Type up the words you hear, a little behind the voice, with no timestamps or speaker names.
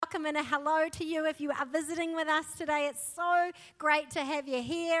welcome and a hello to you if you are visiting with us today. It's so great to have you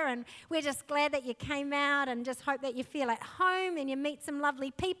here, and we're just glad that you came out and just hope that you feel at home and you meet some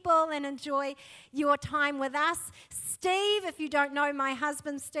lovely people and enjoy your time with us. Steve, if you don't know my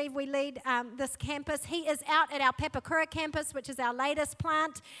husband, Steve, we lead this campus. He is out at our Papakura campus, which is our latest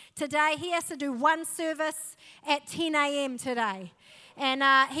plant today. He has to do one service at 10 a.m. today. And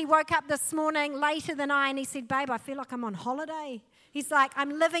he woke up this morning later than I, and he said, "Babe, I feel like I'm on holiday." He's like,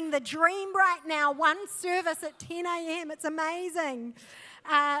 "I'm living the dream right now, one service at 10 a.m. It's amazing."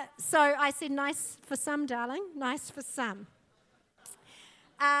 So I said, "Nice for some, darling, nice for some."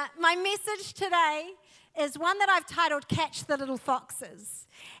 My message today is one that I've titled Catch the Little Foxes.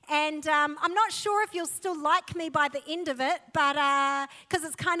 And I'm not sure if you'll still like me by the end of it, but because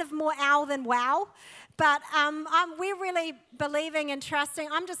it's kind of more owl than wow. But we're really believing and trusting.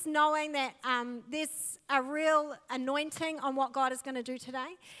 I'm just knowing that there's a real anointing on what God is going to do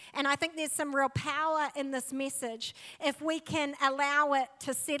today. And I think there's some real power in this message if we can allow it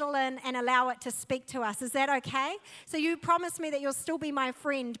to settle in and allow it to speak to us. Is that okay? So you promise me that you'll still be my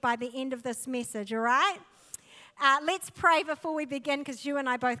friend by the end of this message, all right? Let's pray before we begin, because you and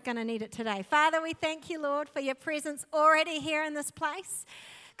I are both going to need it today. Father, we thank you, Lord, for your presence already here in this place.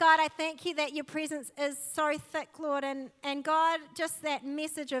 God, I thank you that your presence is so thick, Lord, and God, just that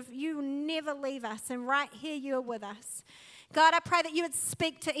message of you never leave us, and right here you're with us. God, I pray that you would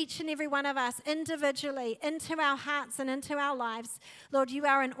speak to each and every one of us individually, into our hearts and into our lives. Lord, you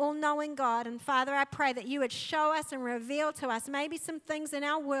are an all-knowing God, and Father, I pray that you would show us and reveal to us maybe some things in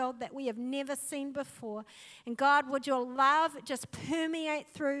our world that we have never seen before. And God, would your love just permeate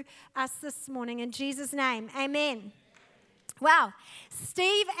through us this morning. In Jesus' name, amen. Wow,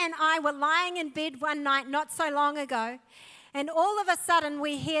 Steve and I were lying in bed one night not so long ago, and all of a sudden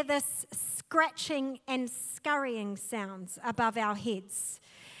we hear this scratching and scurrying sounds above our heads.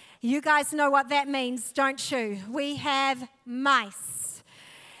 You guys know what that means, don't you? We have mice,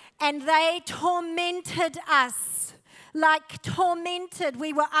 and they tormented us. Like tormented,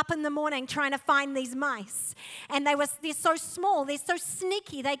 we were up in the morning trying to find these mice, and they're so small, they're so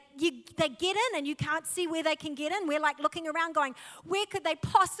sneaky. They get in, and you can't see where they can get in. We're like looking around, going, "Where could they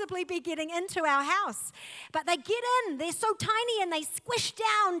possibly be getting into our house?" But they get in. They're so tiny, and they squish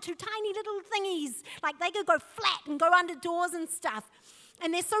down to tiny little thingies. Like they could go flat and go under doors and stuff.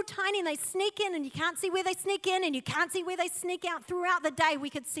 And they're so tiny, and they sneak in, and you can't see where they sneak in, and you can't see where they sneak out. Throughout the day,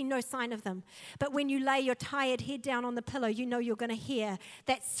 we could see no sign of them. But when you lay your tired head down on the pillow, you know you're going to hear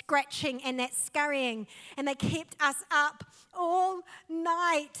that scratching and that scurrying. And they kept us up all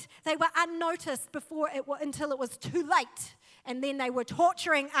night. They were unnoticed until it was too late. And then they were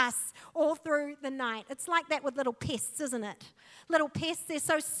torturing us all through the night. It's like that with little pests, isn't it? Little pests, they're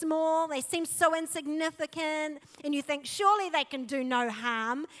so small, they seem so insignificant, and you think, surely they can do no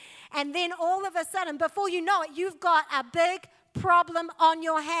harm. And then all of a sudden, before you know it, you've got a big problem on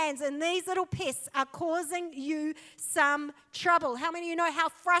your hands, and these little pests are causing you some trouble. How many of you know how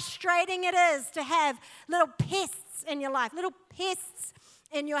frustrating it is to have little pests in your life, little pests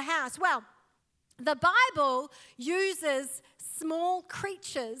in your house? Well, the Bible uses small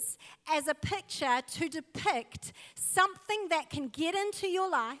creatures as a picture to depict something that can get into your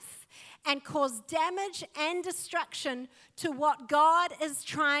life and cause damage and destruction to what God is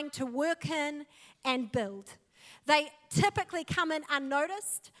trying to work in and build. They typically come in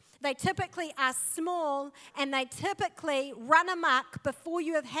unnoticed. They typically are small, and they typically run amok before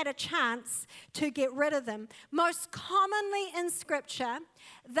you have had a chance to get rid of them. Most commonly in Scripture,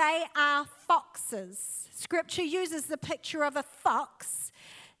 they are foxes. Scripture uses the picture of a fox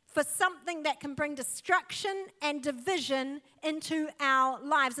for something that can bring destruction and division into our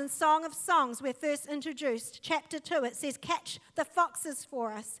lives. In Song of Songs, we're first introduced, chapter 2, it says, "Catch the foxes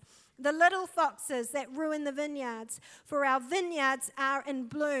for us, the little foxes that ruin the vineyards, for our vineyards are in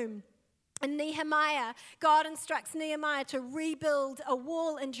bloom." In Nehemiah, God instructs Nehemiah to rebuild a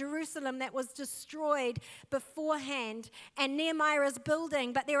wall in Jerusalem that was destroyed beforehand. And Nehemiah is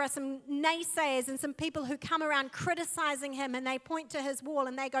building, but there are some naysayers and some people who come around criticizing him, and they point to his wall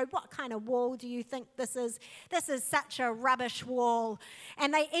and they go, "What kind of wall do you think this is? This is such a rubbish wall."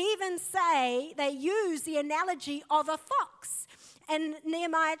 And they even say, they use the analogy of a fox. In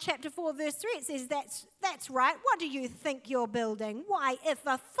Nehemiah chapter 4, verse 3, it says, that's right. What do you think you're building? Why, if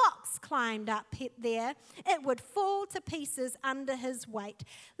a fox climbed up there, it would fall to pieces under his weight.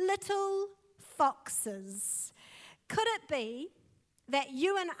 Little foxes. Could it be that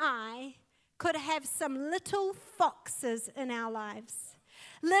you and I could have some little foxes in our lives?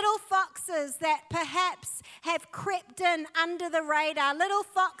 Little foxes that perhaps have crept in under the radar, little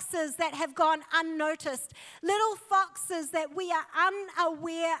foxes that have gone unnoticed, little foxes that we are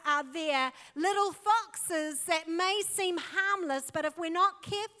unaware are there, little foxes that may seem harmless, but if we're not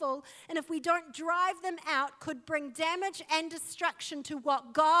careful and if we don't drive them out, could bring damage and destruction to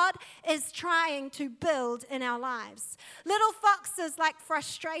what God is trying to build in our lives. Little foxes like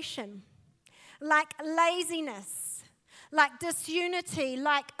frustration, like laziness, like disunity,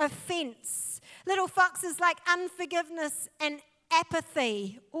 like offense. Little foxes like unforgiveness and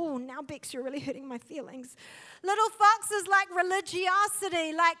apathy. Oh, now Bex, you're really hurting my feelings. Little foxes like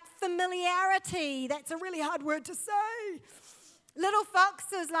religiosity, like familiarity. That's a really hard word to say. Little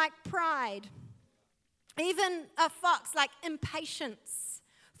foxes like pride. Even a fox like impatience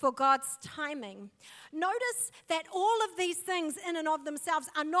for God's timing. Notice that all of these things in and of themselves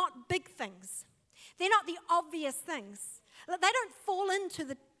are not big things. They're not the obvious things. They don't fall into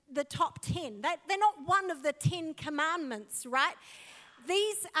the top 10. They're not one of the 10 commandments, right?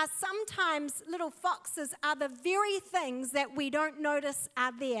 These are sometimes little foxes are the very things that we don't notice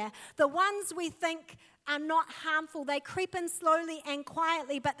are there. The ones we think are not harmful. They creep in slowly and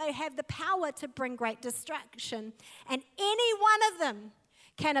quietly, but they have the power to bring great destruction. And any one of them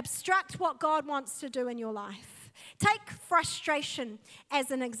can obstruct what God wants to do in your life. Take frustration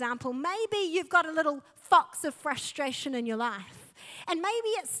as an example. Maybe you've got a little fox of frustration in your life. And maybe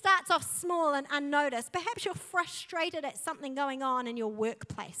it starts off small and unnoticed. Perhaps you're frustrated at something going on in your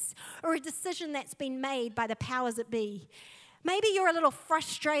workplace or a decision that's been made by the powers that be. Maybe you're a little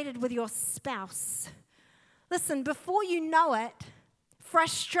frustrated with your spouse. Listen, before you know it,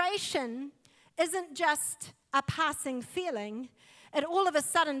 frustration isn't just a passing feeling. It all of a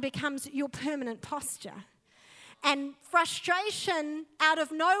sudden becomes your permanent posture. And frustration out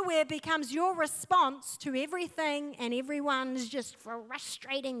of nowhere becomes your response to everything and everyone's just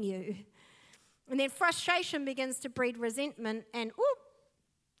frustrating you. And then frustration begins to breed resentment and,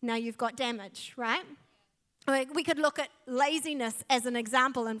 now you've got damage, right? We could look at laziness as an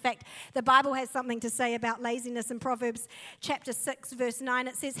example. In fact, the Bible has something to say about laziness in Proverbs chapter 6, verse 9.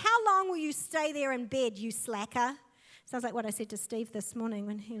 It says, "How long will you stay there in bed, you slacker?" Sounds like what I said to Steve this morning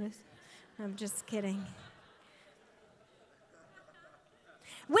when he was, I'm just kidding.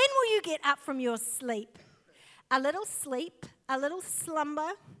 When will you get up from your sleep? A little sleep, a little slumber,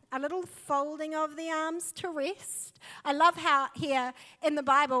 a little folding of the arms to rest. I love how here in the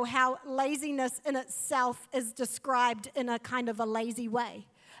Bible how laziness in itself is described in a kind of a lazy way.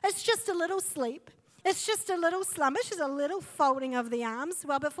 It's just a little sleep. It's just a little slumber. It's just a little folding of the arms.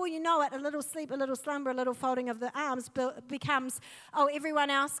 Well, before you know it, a little sleep, a little slumber, a little folding of the arms becomes, everyone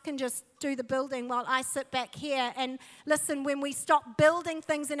else can just do the building while I sit back here. And listen, when we stop building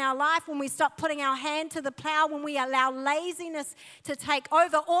things in our life, when we stop putting our hand to the plow, when we allow laziness to take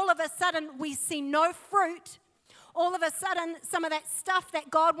over, all of a sudden we see no fruit. All of a sudden, some of that stuff that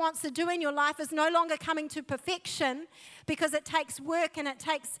God wants to do in your life is no longer coming to perfection because it takes work and it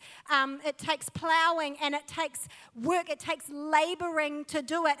takes plowing and it takes work, it takes laboring to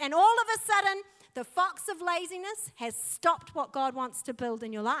do it. And all of a sudden, the fox of laziness has stopped what God wants to build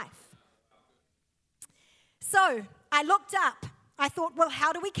in your life. So I looked up. I thought, well,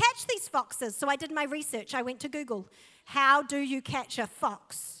 how do we catch these foxes? So I did my research. I went to Google. How do you catch a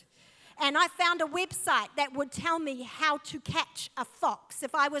fox? And I found a website that would tell me how to catch a fox.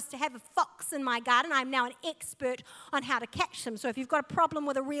 If I was to have a fox in my garden, I'm now an expert on how to catch them. So if you've got a problem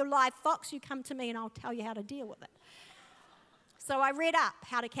with a real live fox, you come to me and I'll tell you how to deal with it. So I read up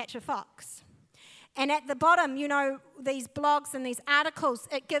how to catch a fox. And at the bottom, these blogs and these articles,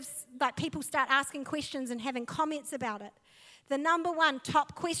 it gives, people start asking questions and having comments about it. The number one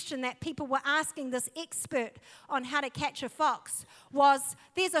top question that people were asking this expert on how to catch a fox was,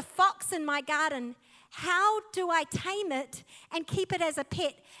 there's a fox in my garden. How do I tame it and keep it as a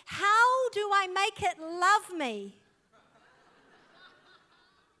pet? How do I make it love me?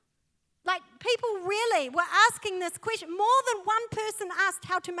 People really were asking this question. More than one person asked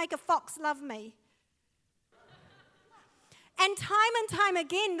how to make a fox love me. And time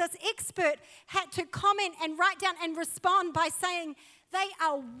again, this expert had to comment and write down and respond by saying, they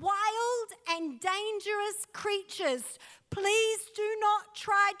are wild and dangerous creatures. Please do not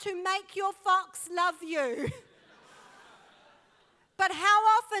try to make your fox love you. But how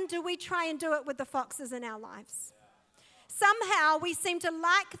often do we try and do it with the foxes in our lives? Somehow we seem to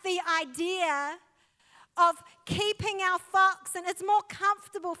like the idea of keeping our fox, and it's more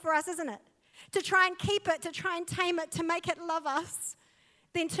comfortable for us, isn't it? To try and keep it, to try and tame it, to make it love us,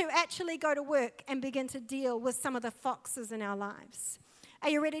 than to actually go to work and begin to deal with some of the foxes in our lives. Are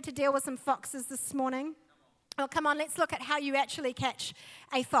you ready to deal with some foxes this morning? Well, come on, let's look at how you actually catch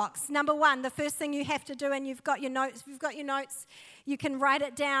a fox. Number one, the first thing you have to do, and you've got your notes, you can write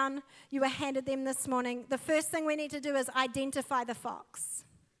it down. You were handed them this morning. The first thing we need to do is identify the fox.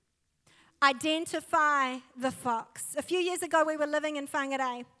 Identify the fox. A few years ago, we were living in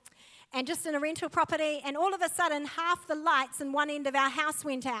Whangarei, and just in a rental property, and all of a sudden, half the lights in one end of our house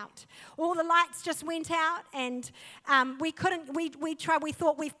went out. All the lights just went out, and we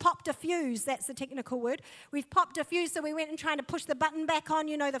thought we've popped a fuse. That's the technical word. We've popped a fuse, so we went and tried to push the button back on,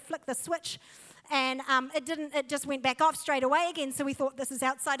 flick the switch, and it just went back off straight away again. So we thought, this is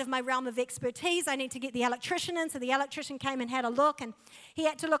outside of my realm of expertise. I need to get the electrician in. So the electrician came and had a look, and he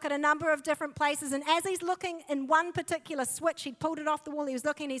had to look at a number of different places. And as he's looking in one particular switch, he'd pulled it off the wall. He was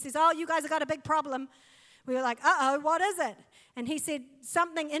looking, and he says, "Oh, you guys have got a big problem." We were like, "Uh-oh, what is it?" And he said,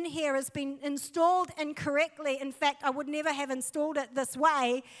 "Something in here has been installed incorrectly. In fact, I would never have installed it this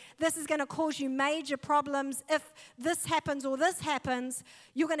way. This is going to cause you major problems. If this happens or this happens,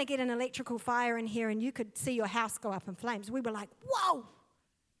 you're going to get an electrical fire in here, and you could see your house go up in flames." We were like, whoa,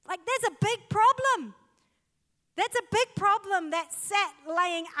 that's a big problem. That's a big problem that sat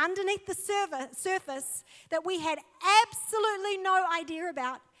laying underneath the surface that we had absolutely no idea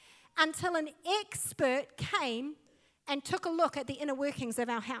about until an expert came and took a look at the inner workings of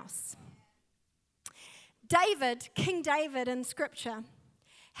our house. King David in Scripture,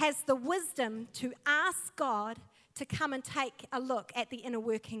 has the wisdom to ask God to come and take a look at the inner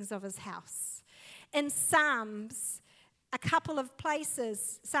workings of his house. In Psalms, a couple of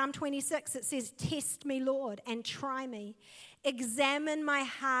places, Psalm 26, it says, "Test me, Lord, and try me. Examine my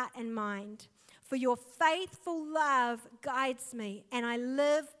heart and mind. For your faithful love guides me, and I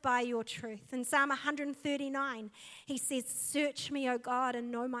live by your truth." In Psalm 139, he says, "Search me, O God,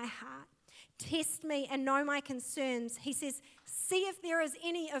 and know my heart. Test me and know my concerns." He says, "See if there is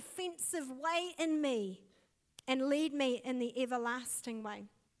any offensive way in me, and lead me in the everlasting way."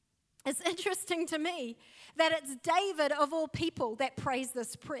 It's interesting to me that it's David of all people that prays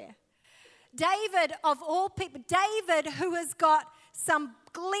this prayer. David of all people, David who has got some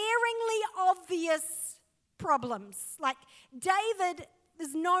glaringly obvious problems. Like, David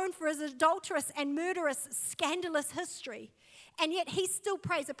is known for his adulterous and murderous, scandalous history, and yet he still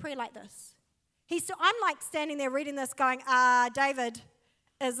prays a prayer like this. I'm like standing there reading this going, David,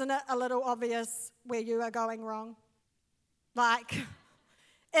 isn't it a little obvious where you are going wrong? Like,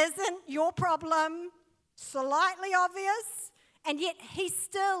 isn't your problem slightly obvious? And yet he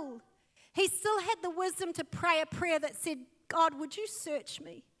still had the wisdom to pray a prayer that said, "God, would you search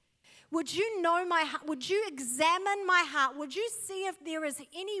me? Would you know my heart? Would you examine my heart? Would you see if there is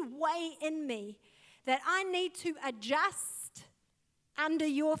any way in me that I need to adjust under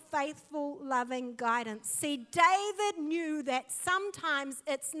your faithful, loving guidance?" See, David knew that sometimes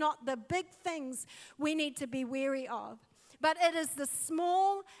it's not the big things we need to be wary of, but it is the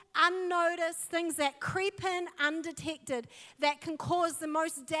small, unnoticed things that creep in undetected that can cause the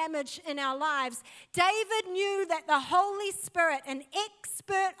most damage in our lives. David knew that the Holy Spirit, an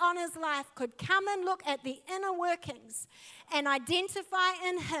expert on his life, could come and look at the inner workings and identify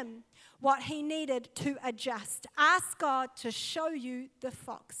in him what he needed to adjust. Ask God to show you the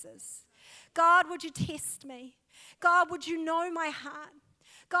foxes. God, would you test me? God, would you know my heart?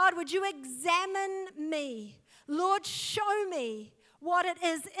 God, would you examine me? Lord, show me what it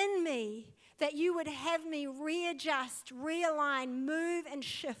is in me that you would have me readjust, realign, move, and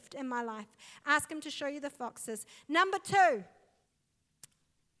shift in my life. Ask him to show you the foxes. Number 2,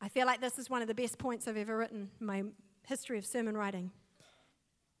 I feel like this is one of the best points I've ever written in my history of sermon writing.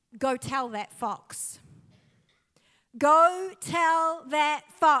 Go tell that fox. Go tell that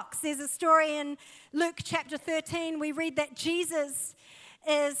fox. There's a story in Luke chapter 13. We read that Jesus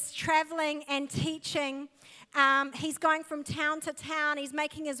is traveling and teaching. He's going from town to town. He's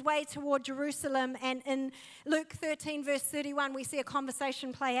making his way toward Jerusalem. And in Luke 13, verse 31, we see a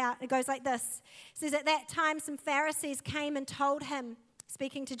conversation play out. It goes like this. It says, "At that time, some Pharisees came and told him,"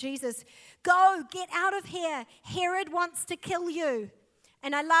 speaking to Jesus, "Go, get out of here. Herod wants to kill you."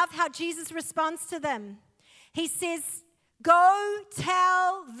 And I love how Jesus responds to them. He says, "Go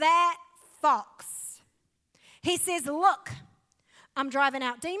tell that fox." He says, "Look, I'm driving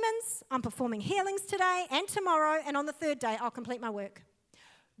out demons, I'm performing healings today and tomorrow, and on the third day, I'll complete my work.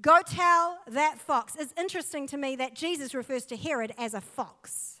 Go tell that fox." It's interesting to me that Jesus refers to Herod as a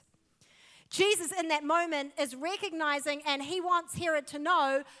fox. Jesus in that moment is recognizing, and he wants Herod to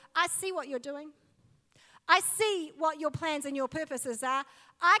know, I see what you're doing. I see what your plans and your purposes are.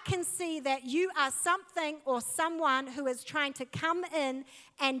 I can see that you are something or someone who is trying to come in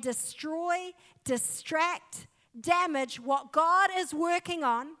and destroy, distract, damage what God is working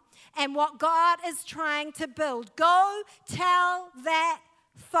on and what God is trying to build. Go tell that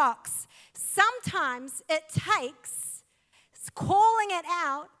fox. Sometimes it takes calling it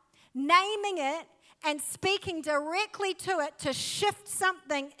out, naming it, and speaking directly to it to shift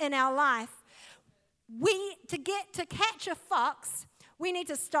something in our life. To catch a fox, we need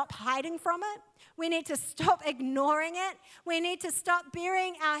to stop hiding from it. We need to stop ignoring it. We need to stop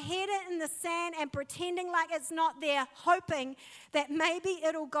burying our head in the sand and pretending like it's not there, hoping that maybe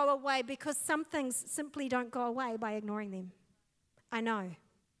it'll go away, because some things simply don't go away by ignoring them. I know.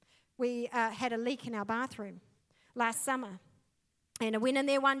 We had a leak in our bathroom last summer. And I went in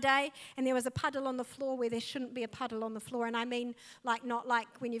there one day, and there was a puddle on the floor where there shouldn't be a puddle on the floor. And I mean, like, not like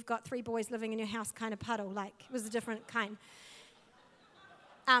when you've got 3 boys living in your house kind of puddle. Like, it was a different kind.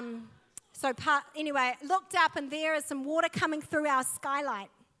 Anyway, looked up, and there is some water coming through our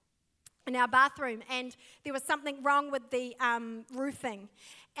skylight in our bathroom. And there was something wrong with the roofing.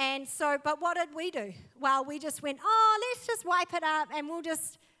 And so, but what did we do? Well, we just went, let's just wipe it up, and we'll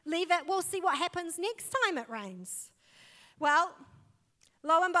just leave it. We'll see what happens next time it rains. Well,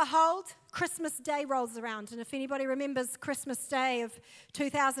 lo and behold, Christmas Day rolls around. And if anybody remembers Christmas Day of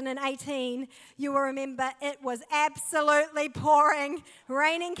 2018, you will remember it was absolutely pouring,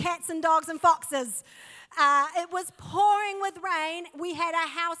 raining cats and dogs and foxes. It was pouring with rain. We had a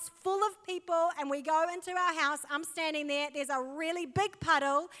house full of people, and we go into our house. I'm standing there. There's a really big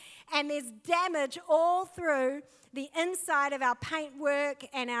puddle, and there's damage all through the inside of our paintwork,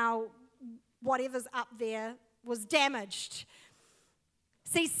 and our whatever's up there was damaged.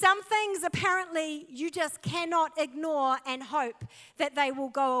 See, some things apparently you just cannot ignore and hope that they will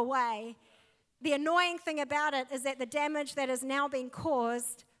go away. The annoying thing about it is that the damage that has now been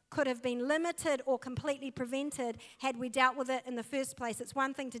caused could have been limited or completely prevented had we dealt with it in the first place. It's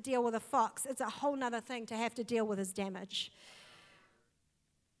one thing to deal with a fox. It's a whole other thing to have to deal with his damage.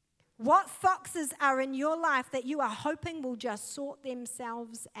 What foxes are in your life that you are hoping will just sort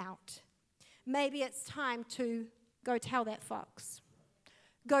themselves out? Maybe it's time to go tell that fox.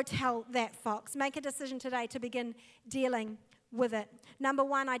 Go tell that fox. Make a decision today to begin dealing with it. Number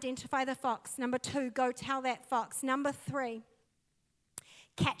 1, identify the fox. Number 2, go tell that fox. Number 3,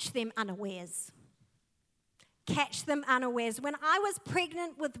 catch them unawares. Catch them unawares. When I was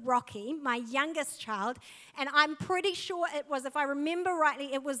pregnant with Rocky, my youngest child, and I'm pretty sure it was, if I remember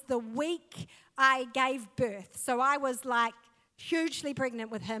rightly, it was the week I gave birth. So I was like hugely pregnant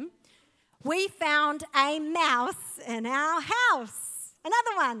with him. We found a mouse in our house.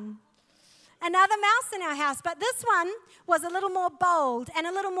 Another mouse in our house, but this one was a little more bold and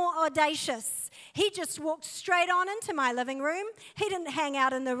a little more audacious. He just walked straight on into my living room. He didn't hang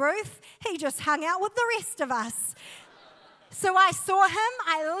out in the roof. He just hung out with the rest of us. So I saw him.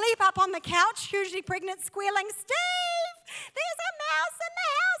 I leap up on the couch, hugely pregnant, squealing, "Steve, there's a mouse in the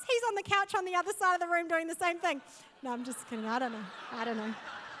house." He's on the couch on the other side of the room doing the same thing. No, I'm just kidding. I don't know.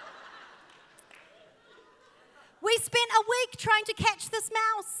 We spent a week trying to catch this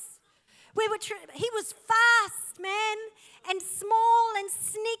mouse. He was fast, man, and small and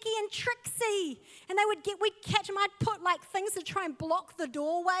sneaky and tricksy. And we'd catch him. I'd put like things to try and block the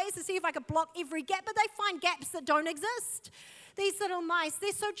doorways to see if I could block every gap, but they find gaps that don't exist. These little mice,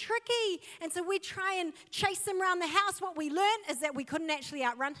 they're so tricky. And so we'd try and chase him around the house. What we learned is that we couldn't actually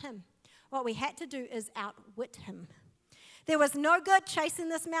outrun him. What we had to do is outwit him. There was no good chasing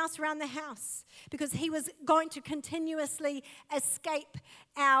this mouse around the house because he was going to continuously escape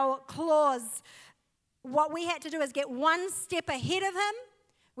our claws. What we had to do is get one step ahead of him.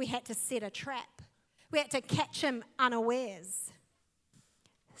 We had to set a trap. We had to catch him unawares.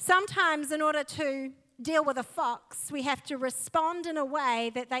 Sometimes in order to deal with a fox, we have to respond in a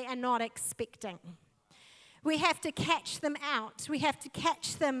way that they are not expecting. We have to catch them out. We have to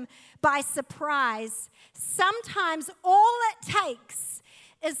catch them by surprise. Sometimes all it takes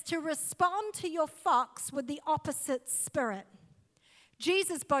is to respond to your fox with the opposite spirit.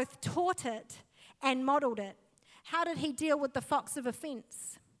 Jesus both taught it and modeled it. How did he deal with the fox of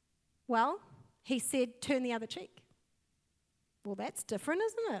offense? Well, he said, turn the other cheek. Well, that's different,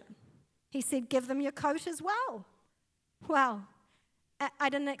 isn't it? He said, give them your coat as well. Well, I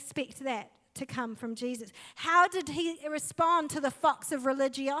didn't expect that to come from Jesus. How did he respond to the fox of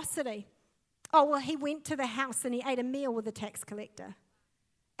religiosity? Oh, well, he went to the house and he ate a meal with the tax collector.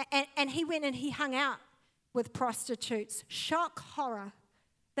 And he went and he hung out with prostitutes. Shock, horror.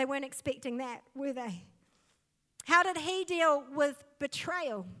 They weren't expecting that, were they? How did he deal with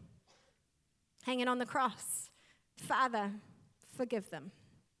betrayal? Hanging on the cross. Father, forgive them.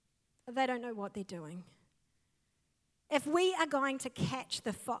 They don't know what they're doing. If we are going to catch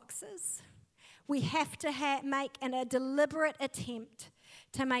the foxes, We have to make a deliberate attempt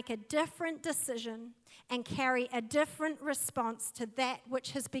to make a different decision and carry a different response to that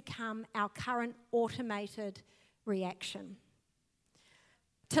which has become our current automated reaction.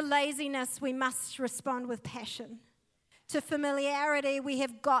 To laziness, we must respond with passion. To familiarity, we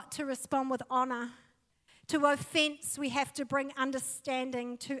have got to respond with honor. To offense, we have to bring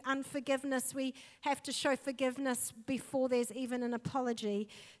understanding. To unforgiveness, we have to show forgiveness before there's even an apology.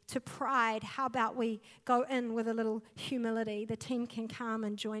 To pride, how about we go in with a little humility? The team can come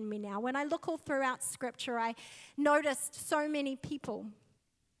and join me now. When I look all throughout Scripture, I noticed so many people.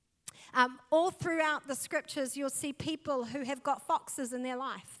 All throughout the Scriptures, you'll see people who have got foxes in their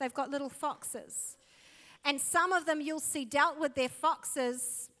life. They've got little foxes. And some of them you'll see dealt with their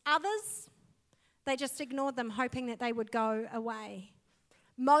foxes. Others, they just ignored them, hoping that they would go away.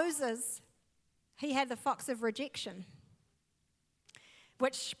 Moses, he had the fox of rejection,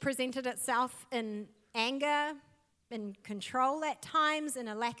 which presented itself in anger, in control at times, in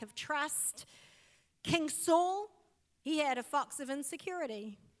a lack of trust. King Saul, he had a fox of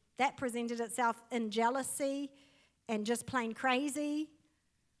insecurity. That presented itself in jealousy and just plain crazy.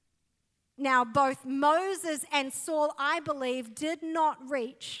 Now, both Moses and Saul, I believe, did not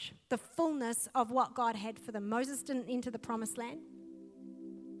reach the fullness of what God had for them. Moses didn't enter the promised land.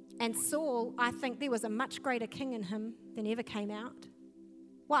 And Saul, I think there was a much greater king in him than ever came out.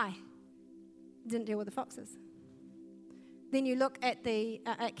 Why? Didn't deal with the foxes. Then you look at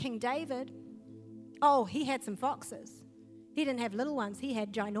at King David. Oh, he had some foxes. He didn't have little ones. He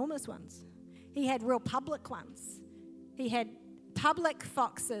had ginormous ones. He had real public ones. He had public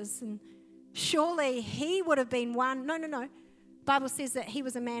foxes, and surely he would have been one. No. Bible says that he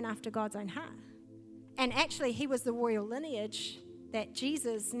was a man after God's own heart. And actually, he was the royal lineage that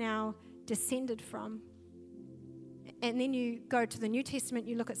Jesus now descended from. And then you go to the New Testament,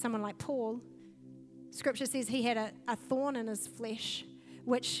 you look at someone like Paul. Scripture says he had a thorn in his flesh,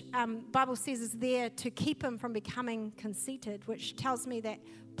 which Bible says is there to keep him from becoming conceited, which tells me that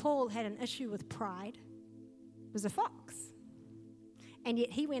Paul had an issue with pride. He was a fox. And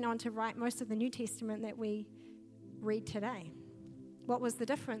yet he went on to write most of the New Testament that we read today. What was the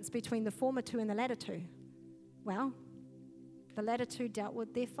difference between the former two and the latter two? Well, the latter two dealt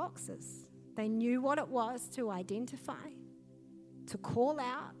with their foxes. They knew what it was to identify, to call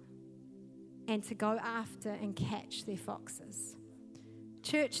out, and to go after and catch their foxes.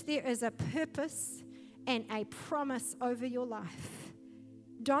 Church, there is a purpose and a promise over your life.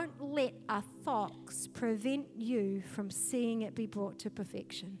 Don't let a fox prevent you from seeing it be brought to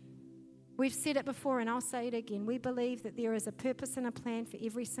perfection. We've said it before and I'll say it again. We believe that there is a purpose and a plan for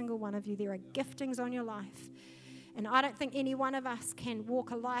every single one of you. There are giftings on your life. And I don't think any one of us can walk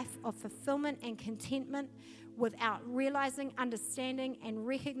a life of fulfillment and contentment without realizing, understanding, and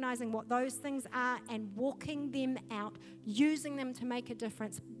recognizing what those things are and walking them out, using them to make a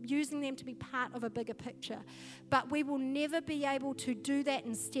difference, using them to be part of a bigger picture. But we will never be able to do that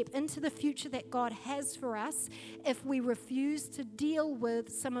and step into the future that God has for us if we refuse to deal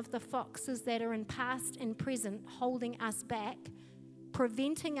with some of the foxes that are in past and present holding us back,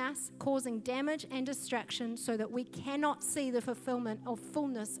 preventing us, causing damage and destruction so that we cannot see the fulfillment of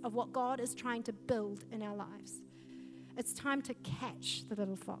fullness of what God is trying to build in our lives. It's time to catch the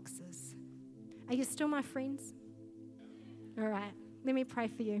little foxes. Are you still my friends? All right, let me pray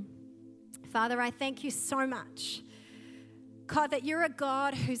for you. Father, I thank you so much, God, that you're a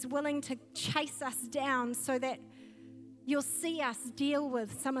God who's willing to chase us down so that you'll see us deal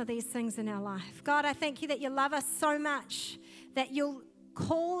with some of these things in our life. God, I thank you that you love us so much that you'll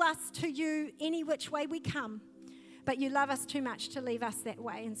call us to you any which way we come, but you love us too much to leave us that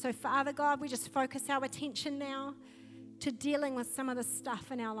way. And so, Father God, we just focus our attention now to dealing with some of the stuff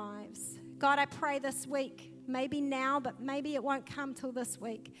in our lives. God, I pray this week, maybe now, but maybe it won't come till this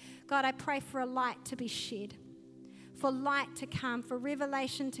week. God, I pray for a light to be shed, for light to come, for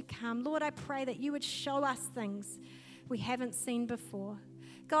revelation to come. Lord, I pray that you would show us things we haven't seen before.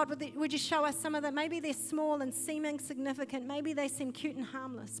 God, would you show us some of them? Maybe they're small and seem insignificant. Maybe they seem cute and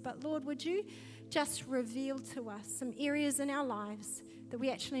harmless. But Lord, would you just reveal to us some areas in our lives that we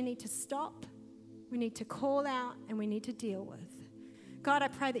actually need to stop, we need to call out, and we need to deal with? God, I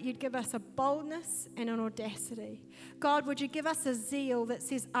pray that you'd give us a boldness and an audacity. God, would you give us a zeal that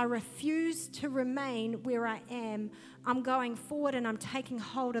says, I refuse to remain where I am. I'm going forward and I'm taking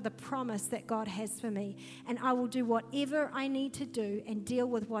hold of the promise that God has for me. And I will do whatever I need to do and deal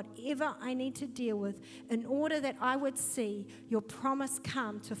with whatever I need to deal with in order that I would see your promise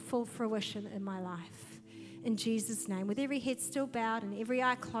come to full fruition in my life. In Jesus' name, with every head still bowed and every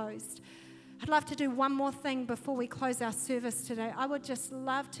eye closed, I'd love to do one more thing before we close our service today. I would just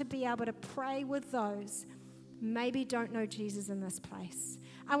love to be able to pray with those maybe don't know Jesus in this place.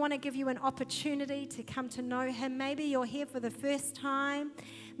 I want to give you an opportunity to come to know him. Maybe you're here for the first time.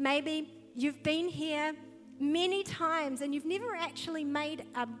 Maybe you've been here many times and you've never actually made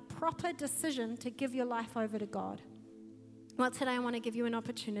a proper decision to give your life over to God. Well, today I want to give you an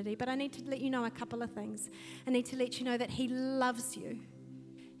opportunity, but I need to let you know a couple of things. I need to let you know that he loves you.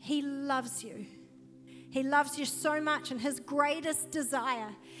 He loves you. He loves you so much, and his greatest desire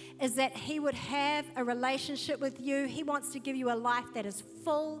is that he would have a relationship with you. He wants to give you a life that is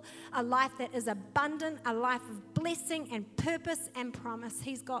full, a life that is abundant, a life of blessing and purpose and promise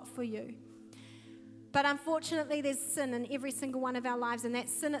he's got for you. But unfortunately, there's sin in every single one of our lives, and that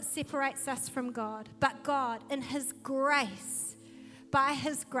sin, it separates us from God. But God, in his grace, by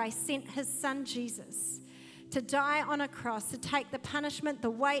his grace, sent his son Jesus to die on a cross, to take the punishment, the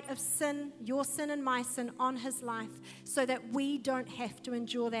weight of sin, your sin and my sin, on his life, so that we don't have to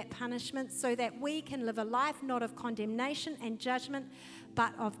endure that punishment, so that we can live a life not of condemnation and judgment,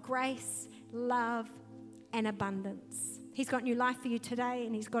 but of grace, love, and abundance. He's got new life for you today,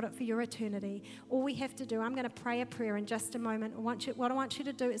 and he's got it for your eternity. All we have to do, I'm going to pray a prayer in just a moment. What I want you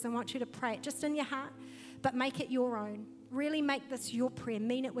to do is I want you to pray it just in your heart, but make it your own. Really make this your prayer.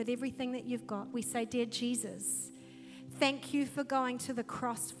 Mean it with everything that you've got. We say, dear Jesus, thank you for going to the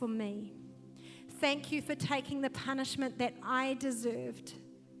cross for me. Thank you for taking the punishment that I deserved.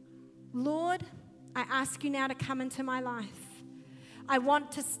 Lord, I ask you now to come into my life. I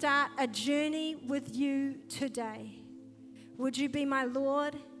want to start a journey with you today. Would you be my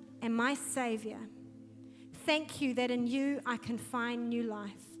Lord and my Savior? Thank you that in you I can find new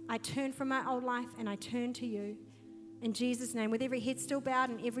life. I turn from my old life and I turn to you. In Jesus' name, with every head still bowed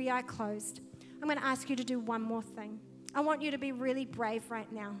and every eye closed, I'm going to ask you to do one more thing. I want you to be really brave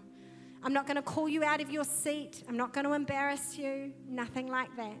right now. I'm not going to call you out of your seat. I'm not going to embarrass you, nothing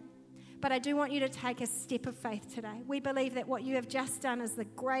like that. But I do want you to take a step of faith today. We believe that what you have just done is the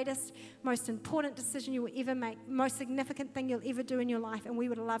greatest, most important decision you will ever make, most significant thing you'll ever do in your life, and we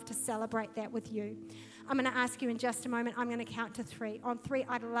would love to celebrate that with you. I'm going to ask you in just a moment, I'm going to count to 3. On 3,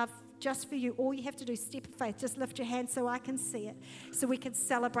 I'd love just for you, all you have to do is step of faith. Just lift your hand so I can see it, so we can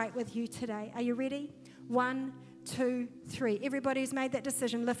celebrate with you today. Are you ready? 1, 2, 3. Everybody who's made that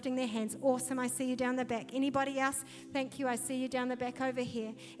decision, lifting their hands. Awesome, I see you down the back. Anybody else? Thank you, I see you down the back over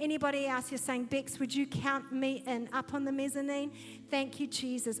here. Anybody else? You're saying, Bex, would you count me in up on the mezzanine? Thank you,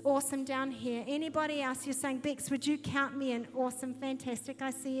 Jesus. Awesome down here. Anybody else? You're saying, Bex, would you count me in? Awesome, fantastic.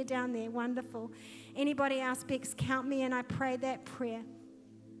 I see you down there. Wonderful. Anybody else? Bex, count me in. I pray that prayer.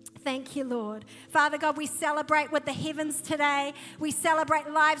 Thank you, Lord. Father God, we celebrate with the heavens today. We celebrate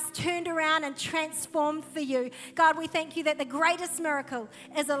lives turned around and transformed for you. God, we thank you that the greatest miracle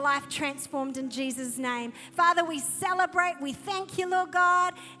is a life transformed in Jesus' name. Father, we celebrate. We thank you, Lord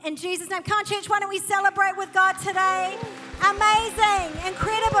God, in Jesus' name. Come on, church, why don't we celebrate with God today? Amazing,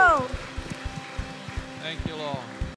 incredible. Thank you, Lord.